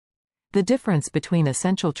The difference between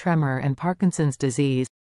essential tremor and Parkinson's disease.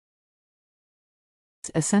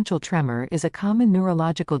 Essential tremor is a common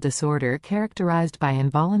neurological disorder characterized by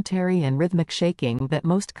involuntary and rhythmic shaking that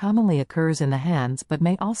most commonly occurs in the hands but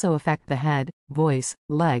may also affect the head, voice,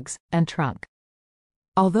 legs, and trunk.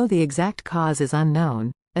 Although the exact cause is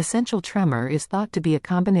unknown, essential tremor is thought to be a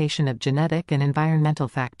combination of genetic and environmental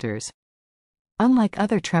factors. Unlike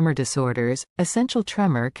other tremor disorders, essential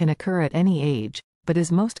tremor can occur at any age, but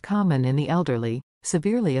is most common in the elderly,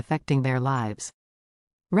 severely affecting their lives.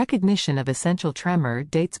 Recognition of essential tremor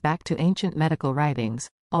dates back to ancient medical writings,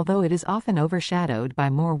 although it is often overshadowed by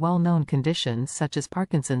more well-known conditions such as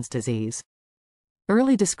Parkinson's disease.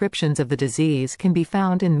 Early descriptions of the disease can be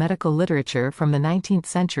found in medical literature from the 19th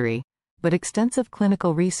century, but extensive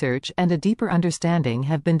clinical research and a deeper understanding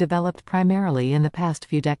have been developed primarily in the past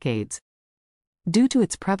few decades. Due to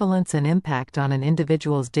its prevalence and impact on an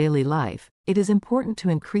individual's daily life, it is important to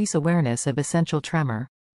increase awareness of essential tremor.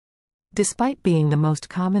 Despite being the most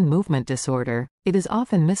common movement disorder, it is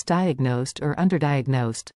often misdiagnosed or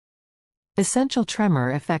underdiagnosed. Essential tremor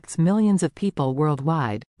affects millions of people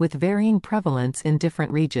worldwide, with varying prevalence in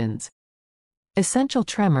different regions. Essential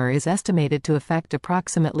tremor is estimated to affect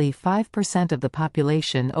approximately 5% of the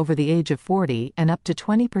population over the age of 40 and up to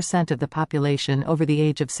 20% of the population over the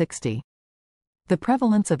age of 60. The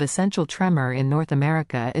prevalence of essential tremor in North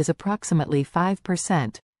America is approximately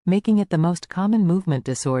 5%, making it the most common movement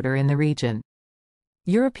disorder in the region.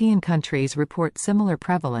 European countries report similar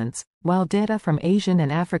prevalence, while data from Asian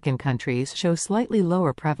and African countries show slightly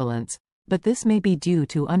lower prevalence, but this may be due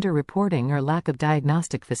to underreporting or lack of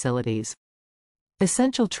diagnostic facilities.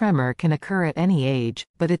 Essential tremor can occur at any age,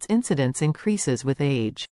 but its incidence increases with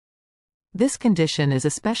age. This condition is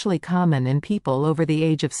especially common in people over the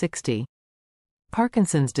age of 60.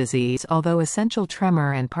 Parkinson's disease. Although essential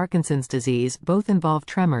tremor and Parkinson's disease both involve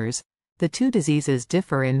tremors, the two diseases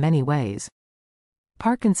differ in many ways.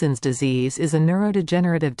 Parkinson's disease is a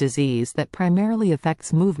neurodegenerative disease that primarily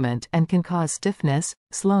affects movement and can cause stiffness,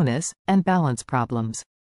 slowness, and balance problems.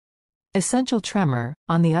 Essential tremor,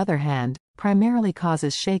 on the other hand, primarily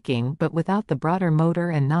causes shaking but without the broader motor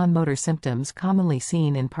and non-motor symptoms commonly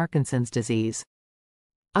seen in Parkinson's disease.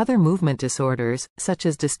 Other movement disorders, such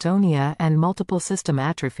as dystonia and multiple system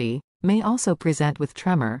atrophy, may also present with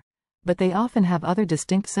tremor, but they often have other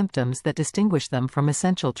distinct symptoms that distinguish them from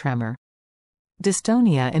essential tremor.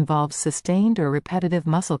 Dystonia involves sustained or repetitive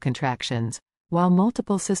muscle contractions, while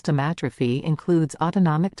multiple system atrophy includes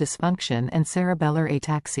autonomic dysfunction and cerebellar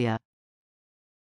ataxia.